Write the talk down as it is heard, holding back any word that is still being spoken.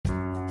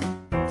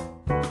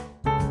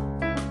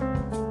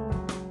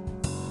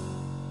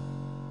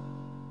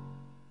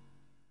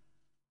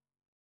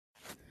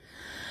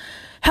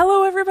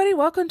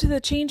welcome to the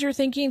Change Your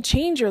Thinking,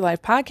 Change Your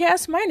Life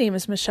podcast. My name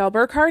is Michelle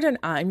Burkhardt, and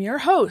I'm your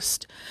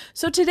host.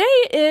 So today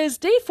is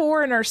day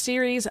 4 in our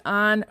series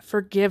on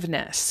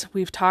forgiveness.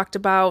 We've talked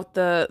about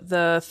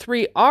the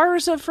 3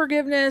 R's of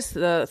forgiveness,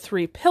 the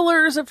 3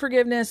 pillars of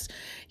forgiveness.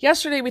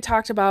 Yesterday, we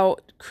talked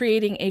about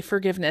creating a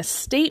forgiveness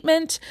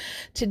statement.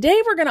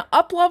 Today, we're going to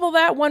up-level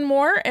that one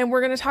more, and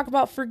we're going to talk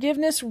about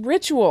forgiveness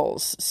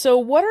rituals. So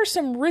what are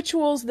some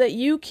rituals that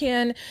you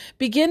can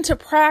begin to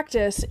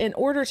practice in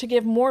order to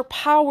give more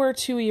power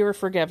to your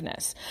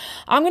forgiveness?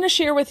 I'm going to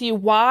share with you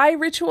why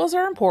rituals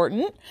are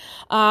important.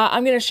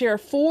 I'm going to share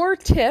 4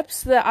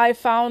 tips that I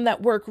found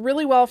that work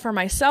really well for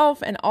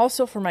myself and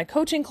also for my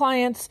coaching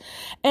clients,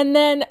 and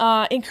then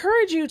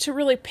encourage you to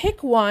really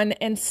pick one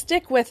and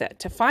stick with it,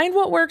 to find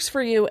what works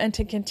for you and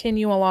to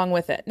continue along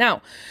with it.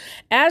 Now,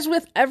 as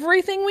with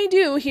everything we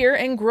do here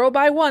in Grow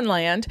by One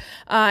Land,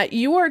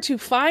 you are to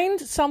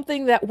find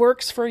something that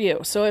works for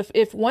you. So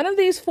if one of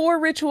these 4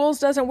 rituals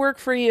doesn't work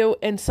for you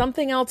and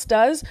something else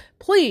does,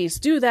 please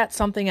do that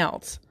something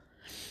else.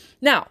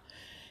 Now,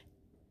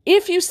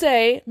 if you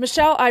say,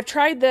 Michelle, I've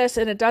tried this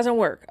and it doesn't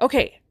work.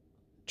 Okay,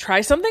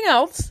 try something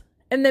else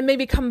and then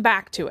maybe come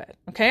back to it.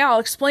 Okay, I'll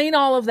explain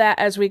all of that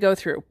as we go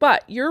through.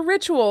 But your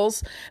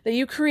rituals that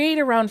you create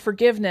around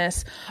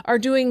forgiveness are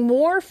doing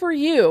more for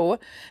you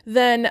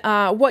than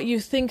what you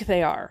think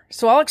they are.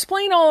 So I'll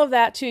explain all of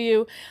that to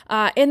you.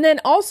 And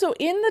then also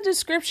in the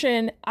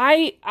description,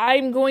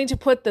 I'm going to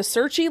put the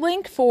Searchy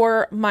link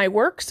for my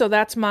work. So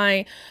that's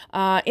my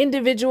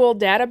individual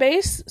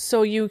database.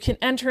 So you can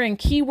enter in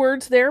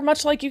keywords there,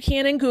 much like you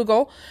can in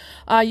Google.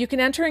 You can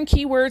enter in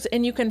keywords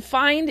and you can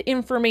find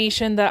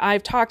information that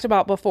I've talked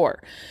about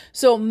before.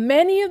 So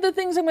many of the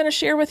things I'm going to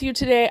share with you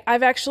today,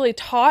 I've actually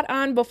taught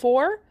on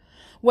before,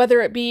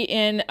 whether it be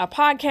in a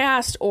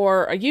podcast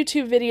or a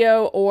YouTube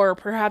video or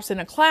perhaps in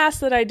a class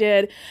that I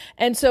did.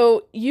 And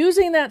so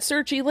using that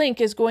Searchy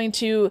link is going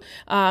to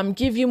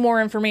give you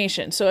more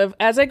information. So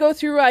as I go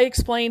through, I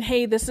explain,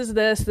 hey, this is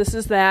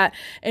that.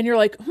 And you're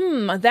like,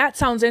 that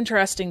sounds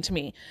interesting to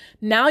me.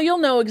 Now you'll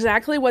know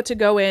exactly what to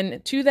go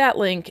in to that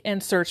link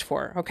and search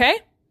for. Okay?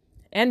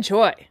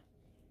 Enjoy.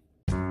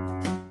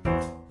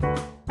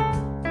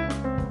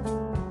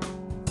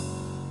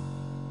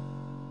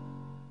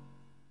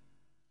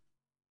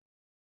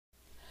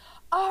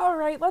 All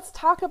right, let's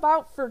talk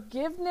about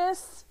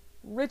forgiveness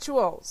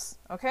rituals,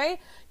 okay?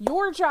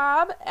 Your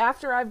job,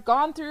 after I've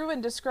gone through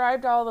and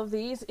described all of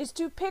these, is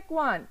to pick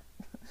one.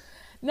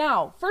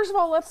 Now, first of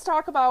all, let's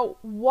talk about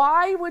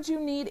why would you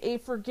need a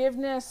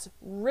forgiveness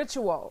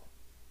ritual?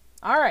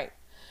 All right,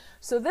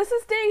 so this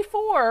is day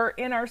 4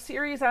 in our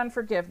series on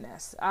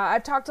forgiveness.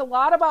 I've talked a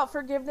lot about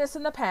forgiveness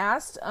in the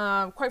past.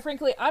 Quite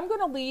frankly, I'm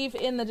going to leave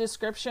in the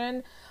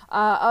description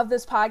of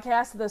this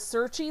podcast the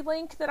Searchy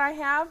link that I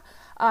have.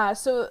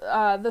 So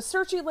the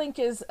Searchy link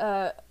is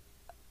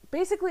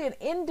basically an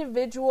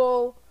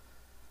individual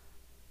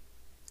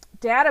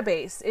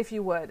database, if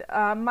you would,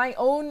 my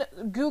own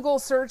Google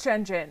search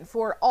engine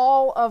for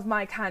all of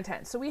my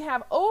content. So we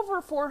have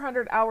over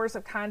 400 hours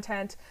of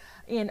content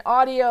in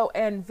audio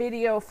and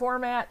video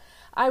format.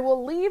 I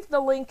will leave the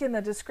link in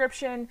the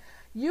description.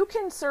 You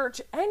can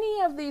search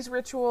any of these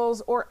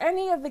rituals or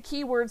any of the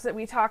keywords that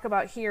we talk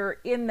about here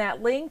in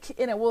that link,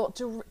 and it will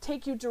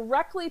take you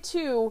directly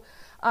to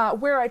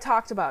where I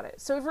talked about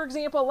it. So for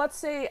example, let's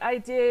say I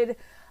did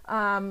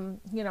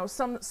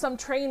some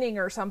training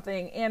or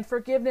something, and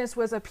forgiveness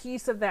was a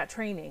piece of that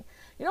training.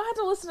 You don't have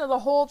to listen to the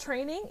whole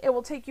training. It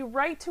will take you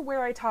right to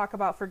where I talk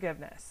about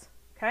forgiveness.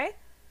 Okay?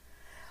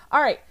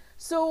 All right.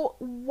 So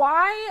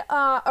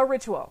why a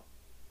ritual?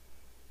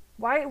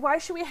 Why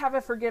should we have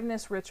a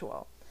forgiveness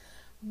ritual?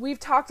 We've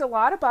talked a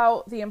lot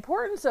about the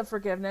importance of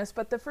forgiveness,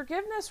 but the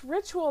forgiveness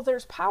ritual,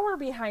 there's power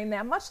behind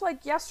that. Much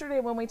like yesterday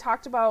when we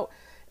talked about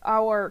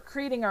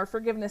creating our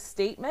forgiveness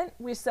statement,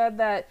 we said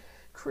that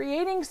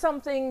creating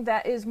something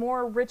that is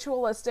more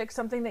ritualistic,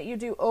 something that you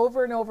do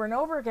over and over and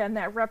over again,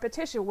 that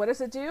repetition, what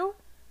does it do?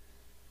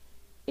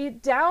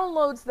 It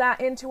downloads that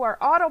into our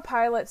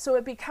autopilot so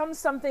it becomes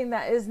something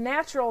that is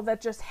natural,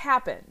 that just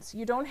happens.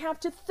 You don't have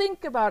to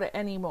think about it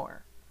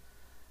anymore.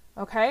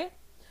 Okay?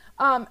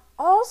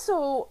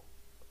 Also,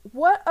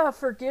 what a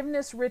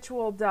forgiveness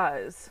ritual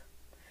does,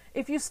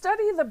 if you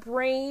study the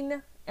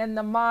brain and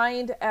the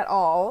mind at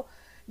all,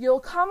 you'll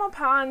come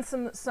upon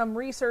some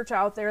research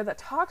out there that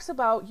talks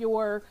about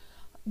your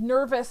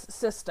nervous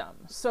system.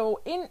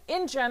 So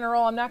in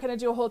general, I'm not going to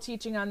do a whole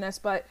teaching on this,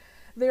 but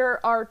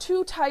there are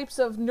 2 types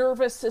of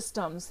nervous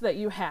systems that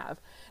you have.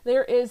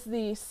 There is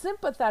the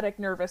sympathetic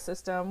nervous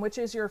system, which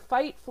is your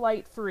fight,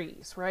 flight,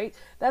 freeze, right?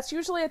 That's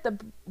usually at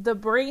the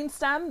brain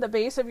stem, the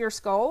base of your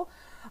skull.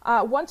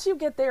 Once you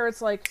get there,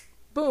 it's like,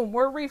 boom,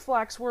 we're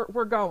reflex,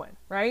 we're going,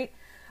 right?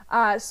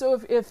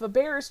 So if a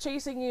bear is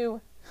chasing you,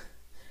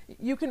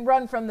 you can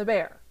run from the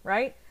bear,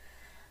 right?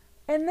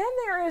 And then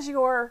there is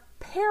your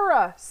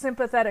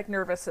parasympathetic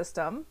nervous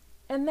system,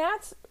 and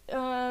that's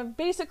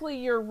basically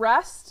your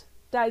rest,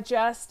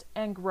 digest,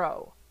 and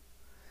grow.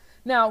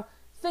 Now,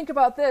 think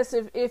about this.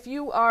 If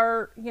you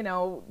are,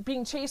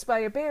 being chased by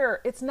a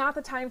bear, it's not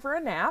the time for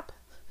a nap.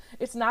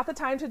 It's not the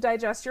time to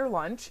digest your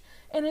lunch,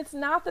 and it's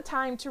not the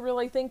time to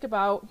really think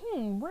about,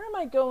 where am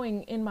I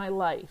going in my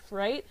life,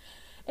 right?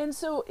 And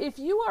so if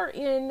you are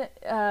in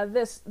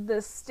this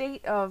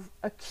state of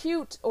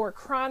acute or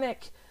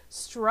chronic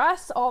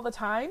stress all the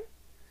time,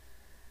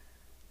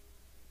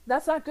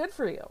 that's not good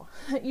for you.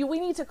 We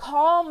need to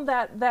calm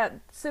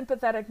that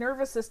sympathetic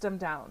nervous system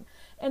down.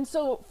 And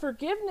so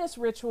forgiveness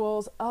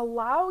rituals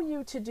allow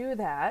you to do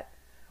that,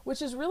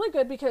 which is really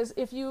good, because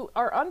if you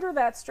are under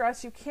that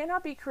stress, you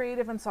cannot be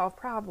creative and solve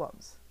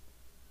problems.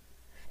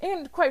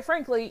 And quite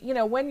frankly,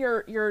 when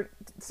your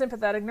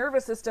sympathetic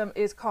nervous system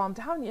is calmed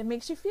down, it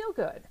makes you feel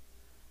good.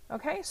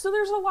 Okay? So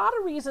there's a lot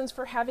of reasons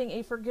for having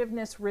a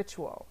forgiveness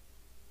ritual.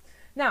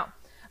 Now,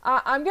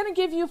 I'm going to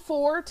give you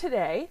 4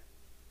 today.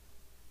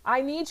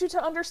 I need you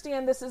to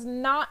understand this is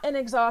not an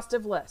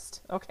exhaustive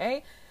list,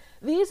 okay?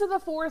 These are the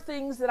 4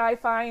 things that I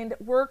find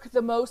work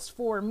the most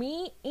for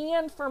me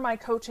and for my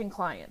coaching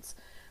clients.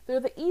 They're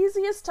the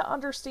easiest to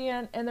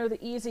understand, and they're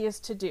the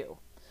easiest to do.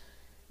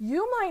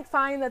 You might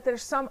find that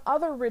there's some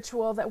other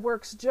ritual that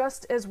works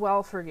just as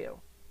well for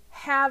you.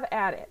 Have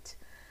at it.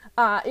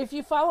 If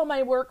you follow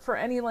my work for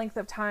any length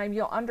of time,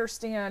 you'll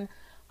understand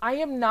I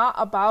am not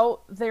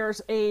about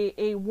there's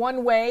a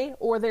one way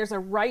or there's a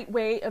right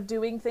way of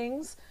doing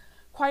things.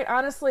 Quite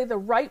honestly, the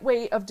right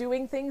way of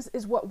doing things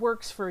is what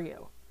works for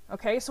you.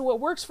 Okay, so what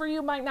works for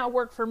you might not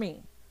work for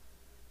me.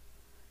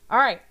 All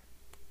right,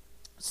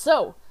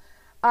 so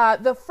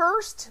the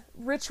first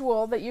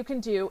ritual that you can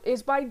do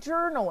is by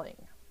journaling.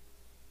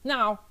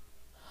 Now,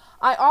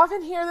 I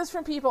often hear this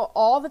from people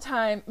all the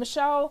time.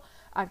 Michelle,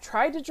 I've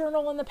tried to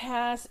journal in the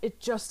past. It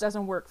just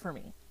doesn't work for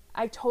me.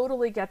 I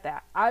totally get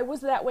that. I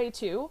was that way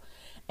too.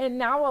 And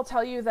now I'll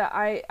tell you that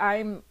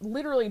I'm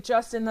literally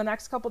just in the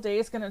next couple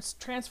days going to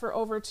transfer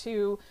over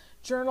to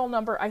journal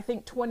number, I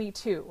think,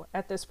 22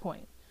 at this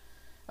point.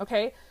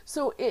 Okay,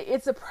 so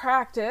it's a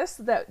practice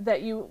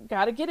that you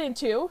got to get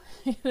into,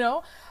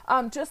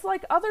 just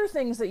like other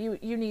things that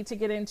you need to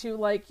get into.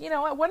 Like,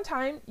 at one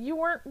time you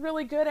weren't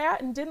really good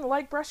at and didn't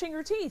like brushing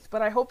your teeth,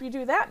 but I hope you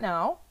do that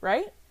now,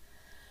 right?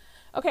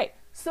 Okay,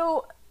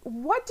 so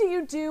what do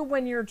you do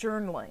when you're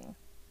journaling?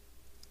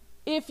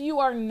 If you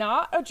are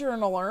not a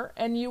journaler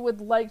and you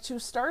would like to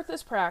start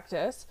this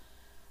practice,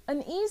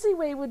 an easy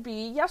way would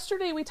be,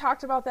 yesterday we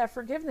talked about that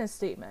forgiveness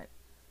statement.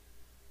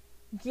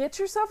 Get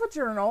yourself a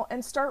journal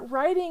and start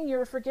writing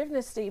your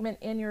forgiveness statement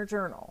in your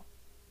journal.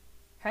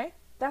 Okay?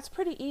 That's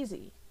pretty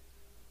easy.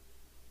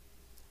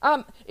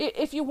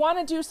 If you want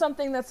to do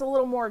something that's a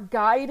little more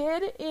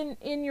guided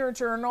in your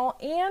journal,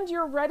 and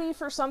you're ready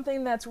for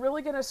something that's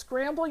really going to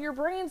scramble your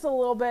brains a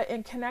little bit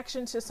in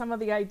connection to some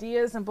of the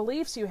ideas and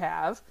beliefs you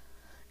have,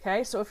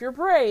 okay, so if you're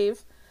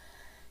brave,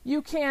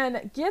 you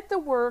can get the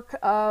work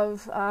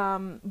of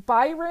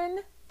Byron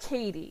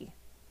Katie.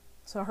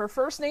 So her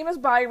first name is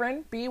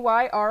Byron,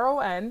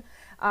 B-Y-R-O-N.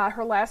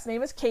 Her last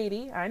name is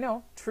Katie. I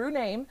know, true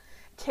name.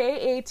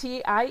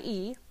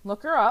 K-A-T-I-E.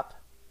 Look her up.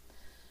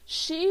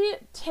 She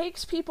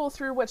takes people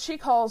through what she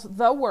calls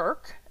the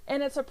work,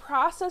 and it's a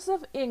process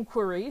of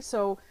inquiry,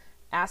 so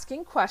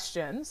asking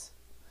questions.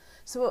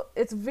 So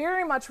it's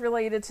very much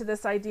related to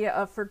this idea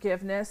of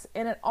forgiveness,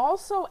 and it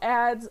also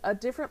adds a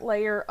different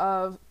layer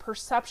of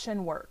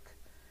perception work.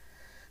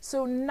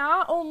 So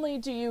not only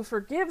do you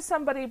forgive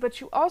somebody,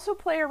 but you also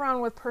play around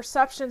with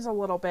perceptions a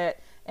little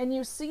bit, and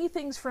you see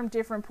things from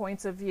different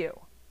points of view.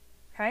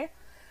 Okay?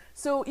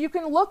 So you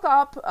can look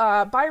up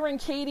Byron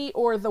Katie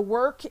or The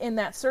Work in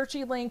that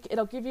searchy link.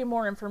 It'll give you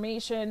more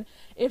information.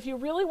 If you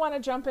really want to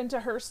jump into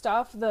her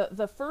stuff,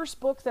 the first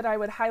book that I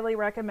would highly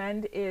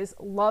recommend is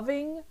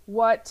Loving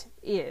What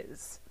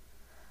Is.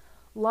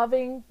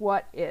 Loving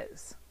What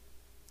Is.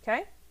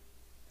 Okay?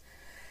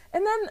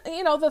 And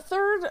then, the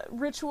third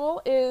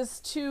ritual is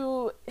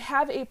to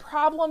have a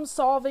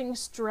problem-solving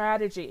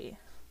strategy.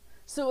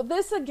 So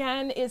this,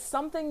 again, is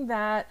something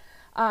that,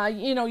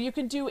 you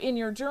can do in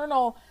your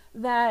journal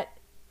that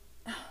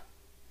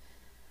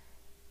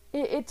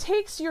it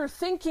takes your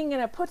thinking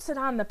and it puts it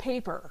on the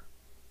paper.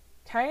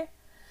 Okay?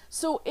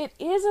 So it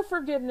is a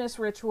forgiveness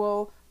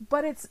ritual,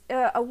 but it's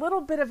a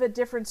little bit of a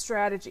different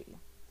strategy.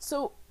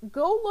 So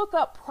go look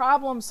up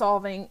problem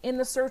solving in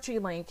the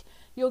searchy link.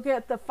 You'll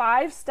get the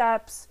 5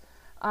 steps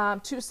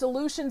to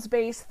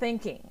solutions-based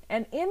thinking.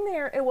 And in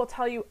there, it will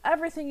tell you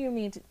everything you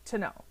need to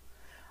know.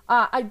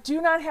 I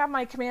do not have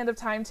my command of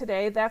time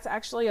today. That's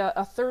actually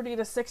a 30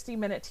 to 60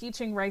 minute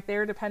teaching right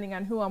there, depending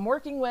on who I'm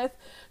working with.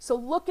 So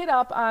look it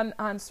up on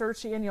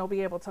Searchy and you'll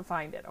be able to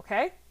find it,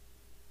 okay?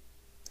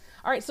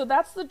 All right, so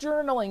that's the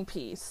journaling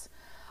piece.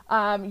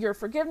 Your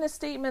forgiveness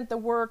statement, the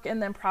work,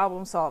 and then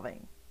problem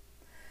solving.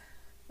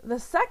 The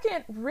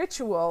second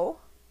ritual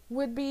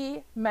would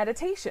be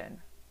meditation.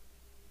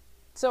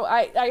 So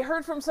I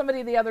heard from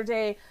somebody the other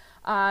day,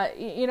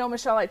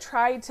 Michelle, I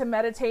tried to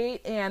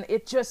meditate and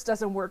it just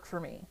doesn't work for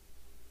me.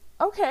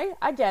 Okay,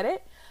 I get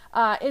it.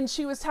 And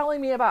she was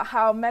telling me about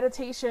how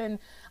meditation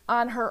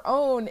on her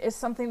own is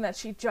something that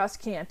she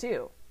just can't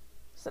do.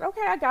 I said,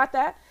 okay, I got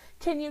that.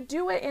 Can you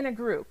do it in a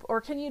group,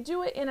 or can you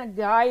do it in a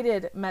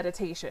guided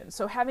meditation?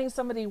 So having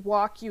somebody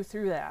walk you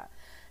through that.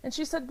 And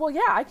she said, well,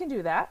 yeah, I can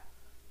do that.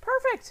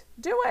 Perfect.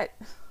 Do it.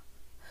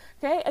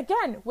 Okay.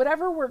 Again,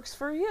 whatever works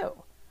for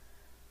you.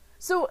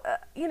 So,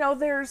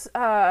 there's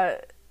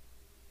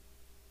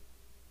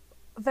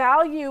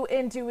value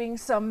in doing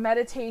some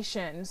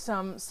meditation,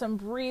 some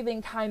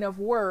breathing kind of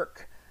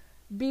work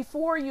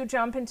before you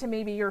jump into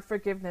maybe your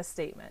forgiveness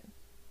statement.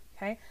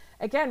 Okay.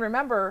 Again,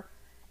 remember,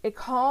 it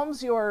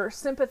calms your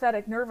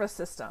sympathetic nervous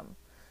system.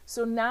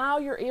 So now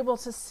you're able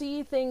to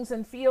see things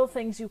and feel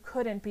things you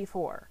couldn't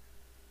before.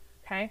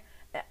 Okay.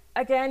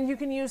 Again, you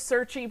can use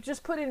Searchy.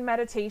 Just put in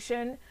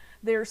meditation.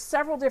 There's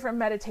several different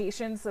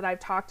meditations that I've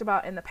talked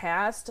about in the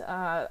past.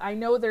 I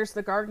know there's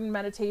the garden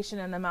meditation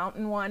and the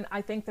mountain one.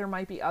 I think there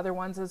might be other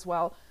ones as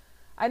well.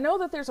 I know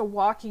that there's a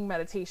walking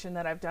meditation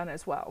that I've done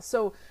as well.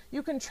 So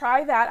you can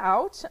try that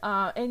out,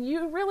 and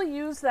you really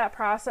use that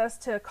process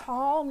to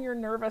calm your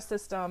nervous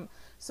system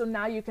so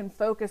now you can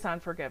focus on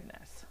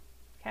forgiveness.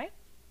 Okay?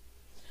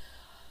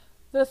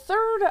 The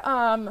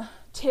third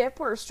tip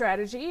or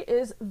strategy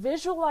is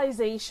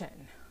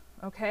visualization.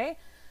 Okay?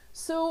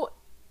 So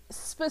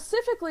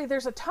specifically,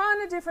 there's a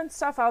ton of different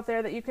stuff out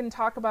there that you can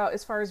talk about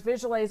as far as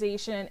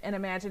visualization and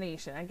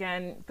imagination.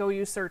 Again, go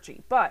use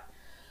Searchy. But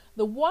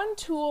the one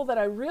tool that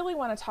I really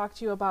want to talk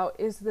to you about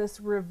is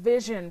this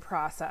revision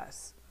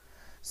process.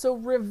 So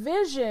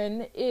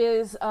revision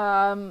is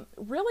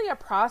really a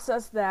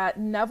process that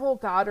Neville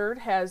Goddard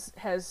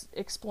has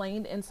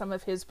explained in some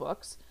of his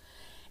books.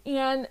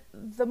 And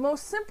the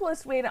most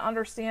simplest way to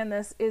understand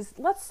this is,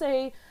 let's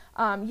say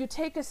you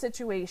take a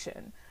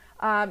situation.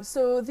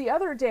 So the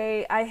other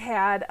day I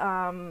had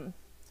a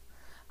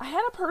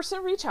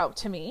person reach out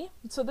to me.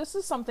 So this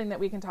is something that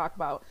we can talk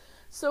about.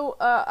 So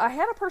I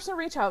had a person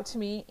reach out to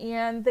me,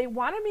 and they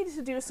wanted me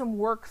to do some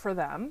work for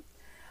them.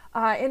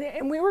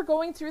 And we were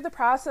going through the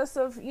process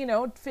of,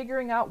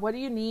 figuring out what do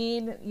you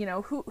need,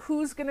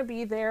 who's going to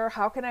be there,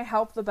 how can I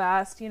help the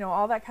best,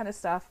 all that kind of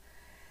stuff.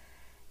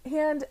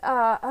 And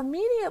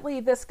immediately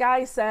this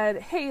guy said,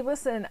 hey,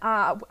 listen,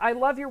 I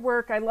love your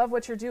work. I love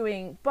what you're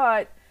doing,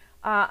 but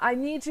I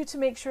need you to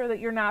make sure that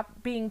you're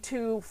not being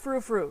too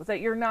frou-frou, that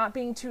you're not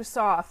being too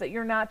soft, that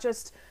you're not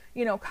just,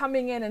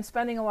 coming in and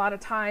spending a lot of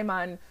time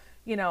on,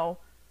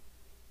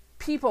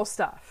 people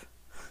stuff.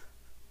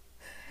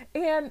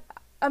 And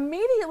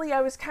immediately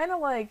I was kind of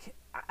like,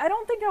 I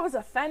don't think I was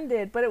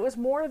offended, but it was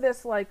more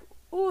this like,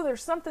 ooh,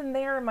 there's something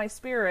there in my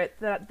spirit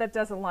that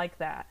doesn't like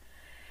that.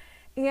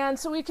 And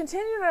so we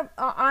continued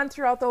on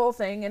throughout the whole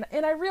thing,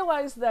 and I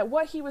realized that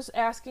what he was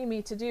asking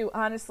me to do,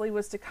 honestly,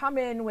 was to come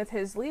in with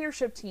his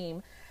leadership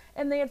team,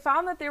 and they had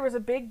found that there was a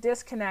big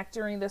disconnect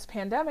during this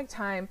pandemic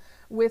time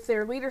with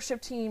their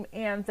leadership team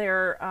and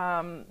their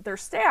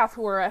staff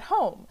who are at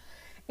home.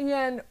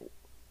 And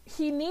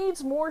he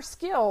needs more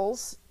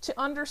skills to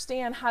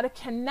understand how to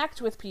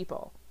connect with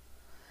people.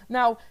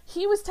 Now,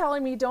 he was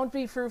telling me, don't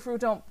be frou-frou,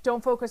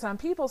 don't focus on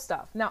people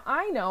stuff. Now,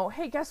 I know,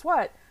 hey, guess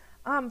what?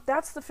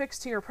 That's the fix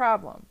to your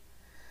problem.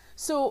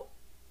 So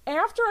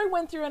after I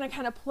went through and I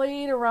kind of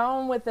played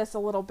around with this a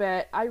little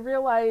bit, I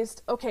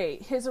realized, okay,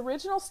 his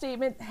original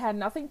statement had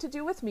nothing to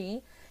do with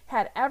me,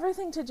 had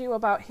everything to do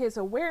about his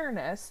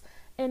awareness,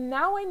 and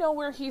now I know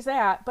where he's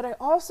at, but I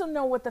also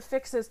know what the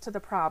fix is to the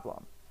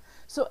problem.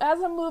 So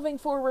as I'm moving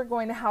forward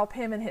going to help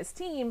him and his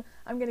team,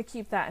 I'm going to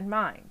keep that in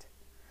mind.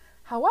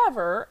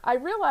 However, I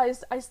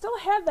realized I still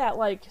had that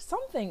like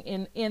something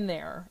in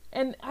there,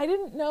 and I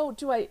didn't know,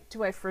 do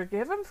I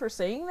forgive him for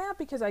saying that?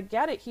 Because I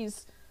get it,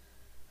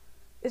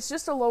 it's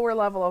just a lower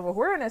level of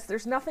awareness.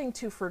 There's nothing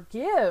to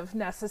forgive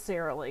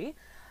necessarily.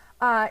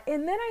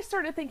 And then I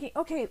started thinking,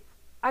 okay,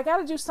 I got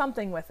to do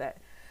something with it.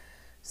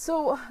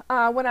 So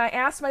when I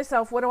asked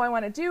myself, what do I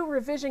want to do?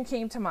 Revision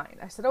came to mind.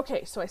 I said,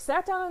 okay, so I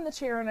sat down in the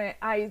chair and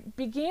I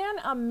began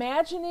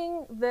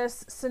imagining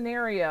this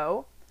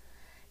scenario.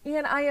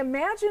 And I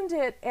imagined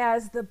it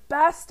as the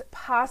best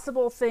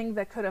possible thing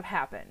that could have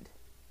happened.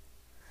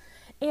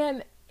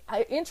 And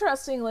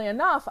interestingly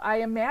enough,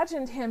 I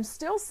imagined him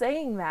still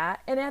saying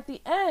that. And at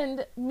the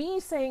end, me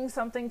saying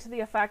something to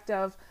the effect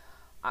of,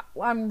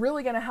 I'm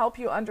really going to help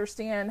you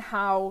understand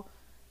how,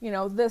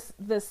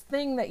 this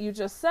thing that you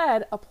just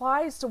said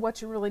applies to what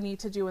you really need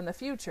to do in the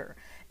future.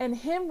 And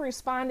him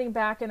responding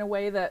back in a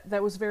way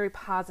that was very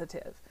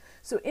positive.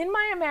 So in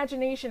my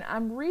imagination,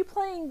 I'm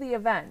replaying the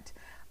event.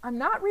 I'm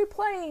not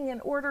replaying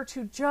in order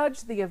to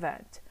judge the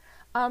event.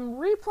 I'm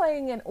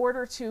replaying in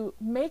order to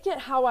make it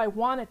how I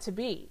want it to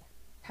be,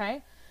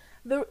 okay?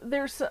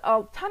 There's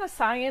a ton of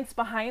science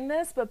behind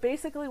this, but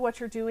basically what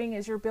you're doing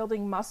is you're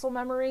building muscle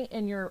memory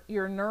in your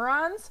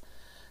neurons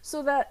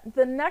so that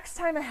the next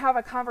time I have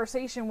a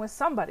conversation with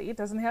somebody, it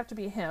doesn't have to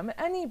be him,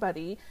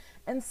 anybody,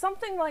 and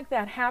something like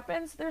that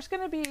happens, there's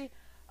going to be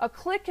a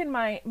click in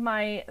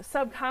my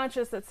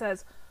subconscious that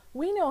says,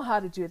 we know how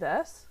to do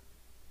this,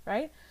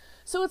 right?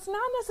 So it's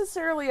not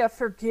necessarily a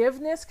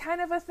forgiveness kind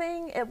of a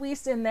thing, at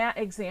least in that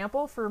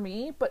example for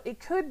me, but it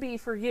could be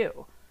for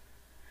you.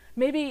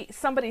 Maybe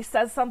somebody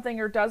says something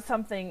or does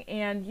something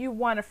and you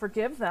want to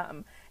forgive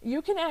them.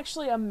 You can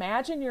actually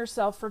imagine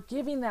yourself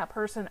forgiving that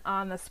person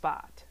on the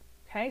spot.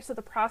 Okay, so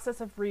the process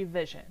of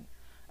revision.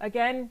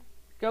 Again,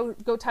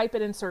 Go type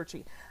it in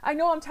Searchy. I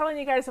know I'm telling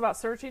you guys about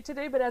Searchy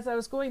today, but as I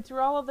was going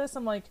through all of this,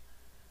 I'm like,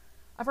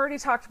 I've already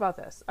talked about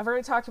this.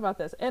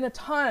 And a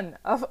ton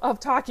of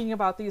talking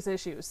about these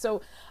issues.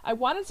 So I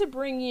wanted to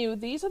bring you,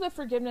 these are the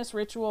forgiveness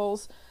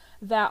rituals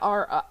that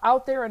are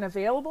out there and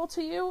available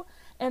to you.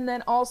 And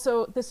then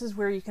also, this is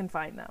where you can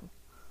find them.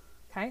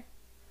 Okay?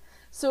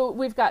 So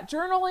we've got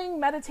journaling,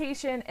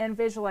 meditation, and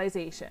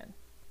visualization.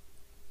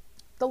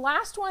 The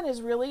last one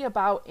is really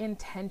about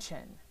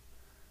intention.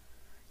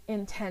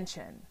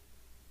 Intention.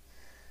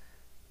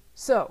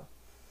 So,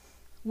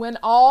 when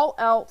all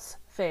else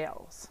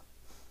fails,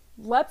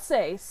 let's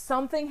say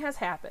something has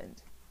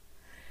happened.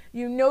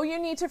 You know you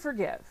need to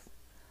forgive,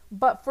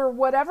 but for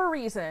whatever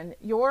reason,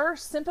 your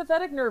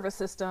sympathetic nervous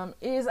system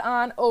is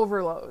on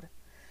overload.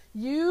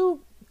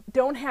 You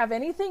don't have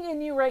anything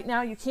in you right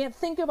now. You can't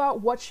think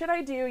about what should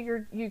I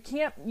do. You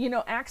can't,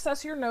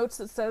 access your notes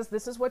that says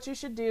this is what you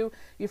should do.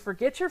 You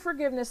forget your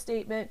forgiveness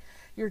statement.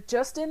 You're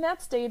just in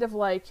that state of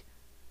like,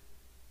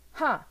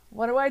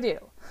 what do I do?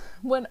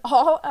 When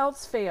all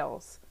else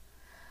fails,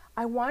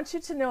 I want you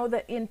to know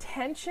that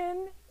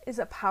intention is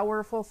a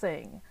powerful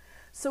thing.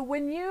 So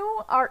when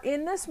you are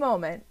in this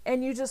moment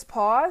and you just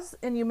pause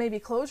and you maybe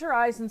close your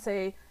eyes and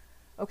say,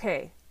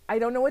 okay, I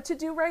don't know what to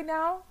do right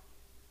now.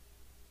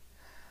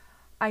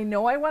 I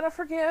know I want to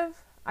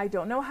forgive. I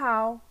don't know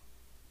how.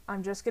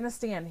 I'm just going to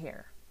stand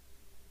here.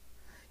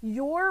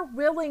 Your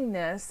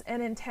willingness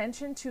and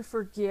intention to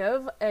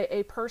forgive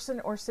a person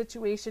or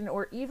situation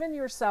or even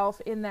yourself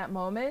in that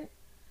moment,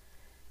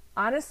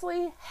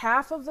 honestly,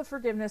 half of the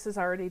forgiveness is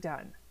already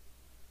done.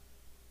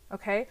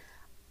 Okay?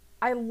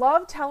 I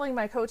love telling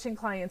my coaching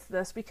clients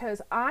this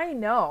because I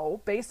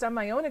know, based on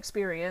my own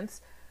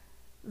experience,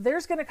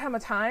 there's going to come a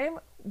time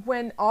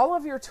when all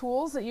of your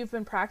tools that you've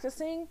been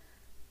practicing,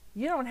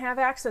 you don't have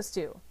access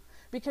to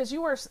because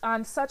you are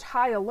on such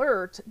high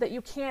alert that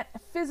you can't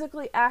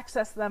physically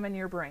access them in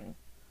your brain.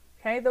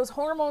 Okay? Those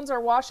hormones are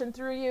washing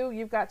through you.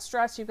 You've got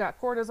stress, you've got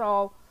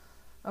cortisol.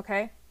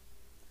 Okay?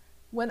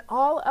 When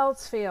all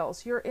else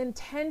fails, your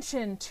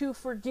intention to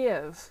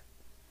forgive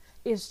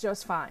is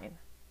just fine.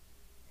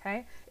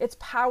 Okay? It's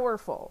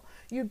powerful.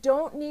 You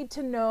don't need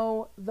to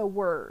know the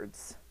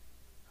words.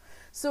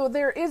 So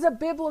there is a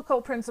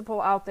biblical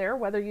principle out there,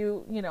 whether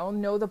you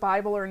know the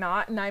Bible or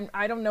not, and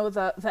I don't know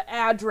the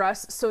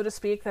address, so to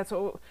speak. That's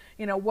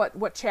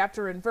what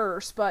chapter and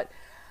verse, but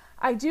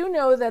I do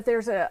know that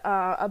there's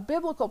a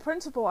biblical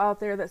principle out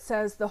there that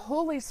says the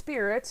Holy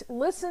Spirit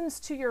listens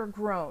to your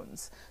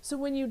groans. So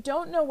when you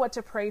don't know what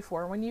to pray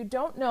for, when you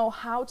don't know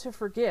how to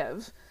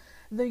forgive,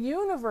 the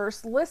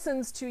universe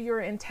listens to your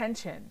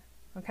intention.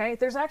 Okay?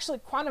 There's actually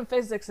quantum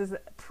physics is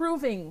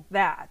proving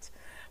that,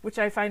 which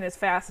I find is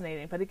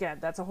fascinating. But again,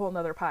 that's a whole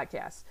nother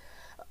podcast.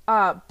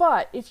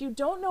 But if you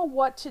don't know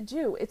what to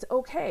do, it's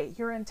okay.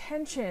 Your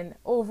intention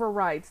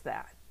overrides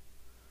that.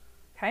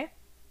 Okay?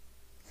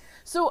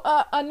 So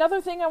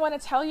another thing I want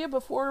to tell you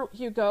before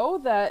you go,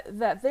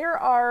 that there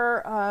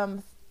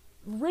are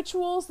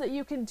rituals that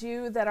you can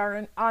do that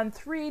are on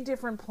 3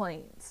 different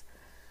planes.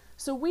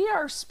 So we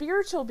are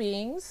spiritual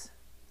beings,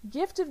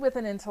 gifted with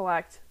an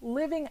intellect,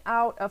 living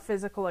out a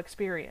physical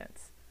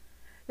experience.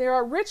 There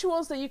are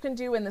rituals that you can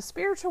do in the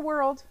spiritual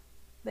world,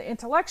 the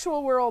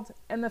intellectual world,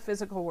 and the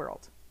physical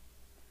world.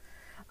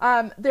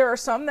 There are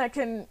some that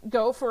can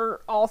go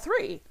for all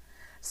 3.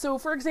 So,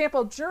 for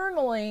example,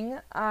 journaling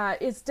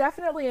is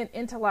definitely an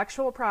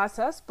intellectual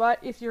process, but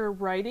if you're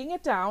writing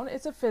it down,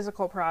 it's a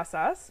physical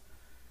process.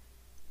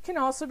 It can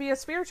also be a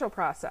spiritual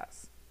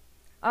process.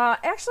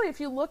 Actually, if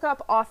you look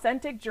up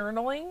authentic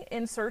journaling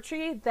in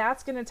Searchy,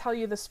 that's going to tell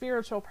you the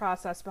spiritual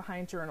process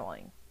behind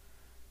journaling.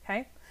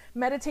 Okay?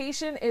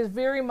 Meditation is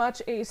very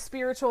much a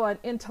spiritual and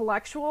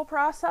intellectual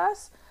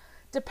process.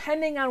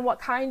 Depending on what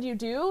kind you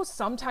do,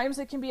 sometimes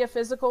it can be a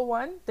physical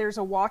one. There's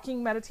a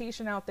walking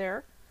meditation out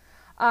there.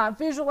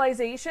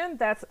 Visualization,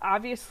 that's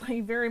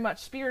obviously very much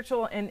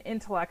spiritual and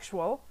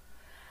intellectual.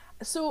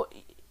 So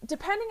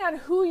depending on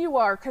who you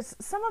are, because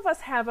some of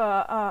us have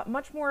a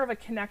much more of a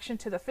connection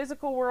to the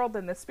physical world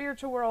than the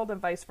spiritual world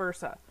and vice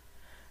versa.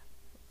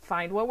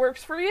 Find what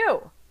works for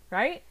you,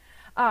 right?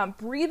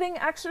 Breathing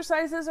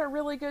exercises are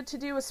really good to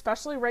do,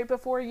 especially right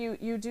before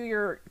you do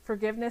your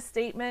forgiveness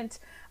statement.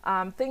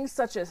 Things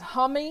such as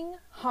humming.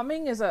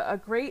 Humming is a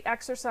great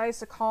exercise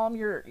to calm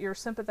your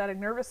sympathetic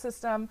nervous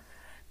system.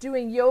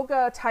 Doing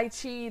yoga, tai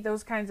chi,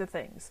 those kinds of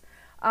things.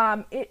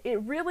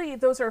 It really,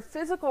 those are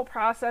physical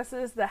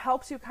processes that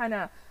helps you kind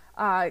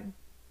of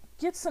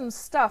get some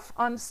stuff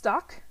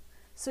unstuck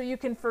so you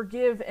can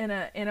forgive in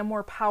a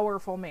more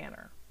powerful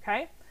manner.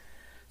 Okay?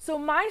 So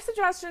my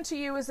suggestion to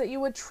you is that you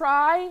would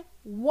try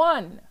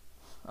one.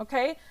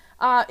 Okay?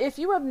 If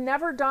you have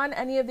never done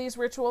any of these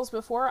rituals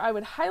before, I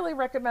would highly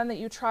recommend that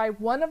you try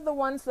one of the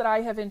ones that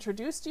I have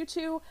introduced you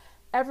to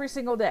every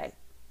single day.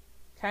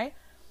 Okay?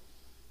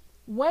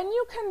 When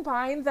you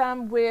combine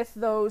them with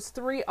those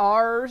 3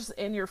 R's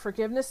in your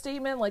forgiveness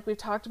statement, like we've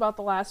talked about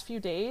the last few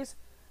days,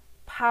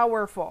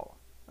 powerful,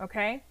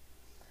 okay?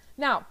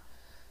 Now,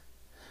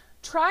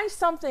 try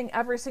something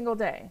every single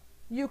day.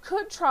 You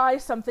could try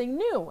something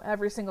new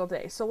every single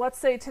day. So let's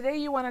say today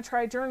you want to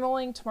try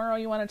journaling, tomorrow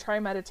you want to try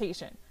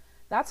meditation.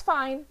 That's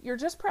fine. You're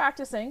just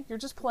practicing. You're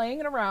just playing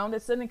it around.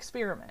 It's an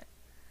experiment.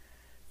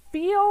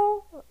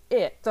 Feel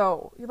it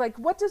though. Like,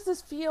 what does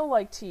this feel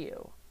like to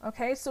you?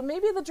 Okay, so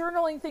maybe the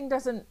journaling thing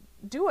doesn't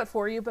do it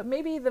for you, but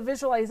maybe the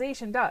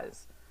visualization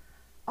does.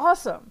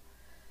 Awesome.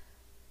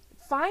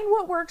 Find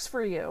what works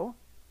for you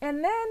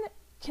and then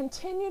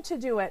continue to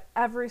do it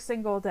every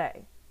single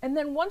day. And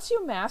then once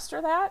you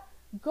master that,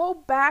 go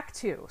back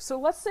to. So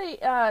let's say,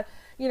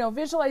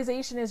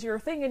 visualization is your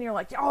thing and you're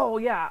like, oh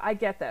yeah, I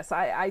get this.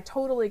 I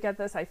totally get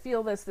this. I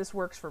feel this. This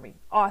works for me.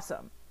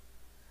 Awesome.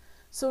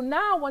 So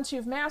now once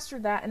you've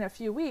mastered that in a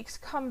few weeks,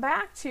 come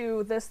back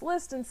to this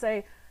list and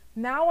say,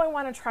 now I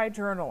want to try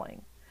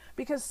journaling.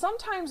 Because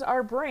sometimes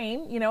our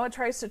brain, it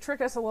tries to trick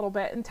us a little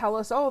bit and tell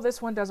us, oh,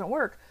 this one doesn't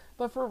work.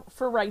 But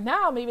for right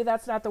now, maybe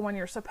that's not the one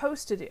you're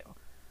supposed to do.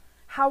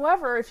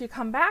 However, if you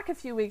come back a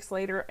few weeks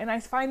later, and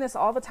I find this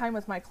all the time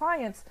with my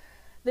clients,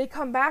 they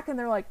come back and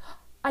they're like,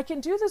 I can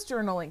do this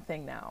journaling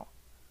thing now.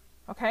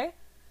 Okay?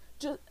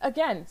 Just,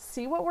 again,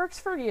 see what works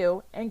for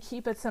you and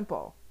keep it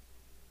simple.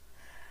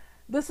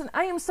 Listen,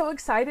 I am so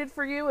excited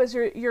for you as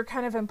you're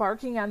kind of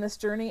embarking on this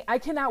journey. I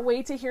cannot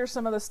wait to hear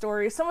some of the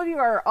stories. Some of you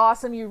are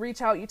awesome. You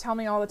reach out, you tell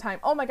me all the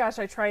time, oh my gosh,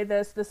 I tried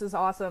this. This is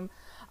awesome.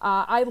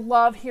 I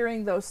love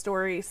hearing those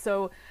stories.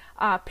 So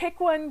pick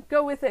one,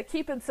 go with it,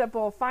 keep it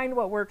simple, find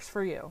what works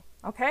for you.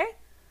 Okay?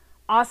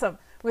 Awesome.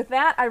 With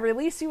that, I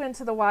release you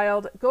into the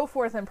wild. Go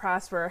forth and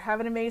prosper. Have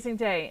an amazing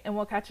day, and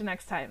we'll catch you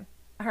next time.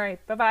 All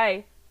right.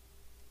 Bye-bye.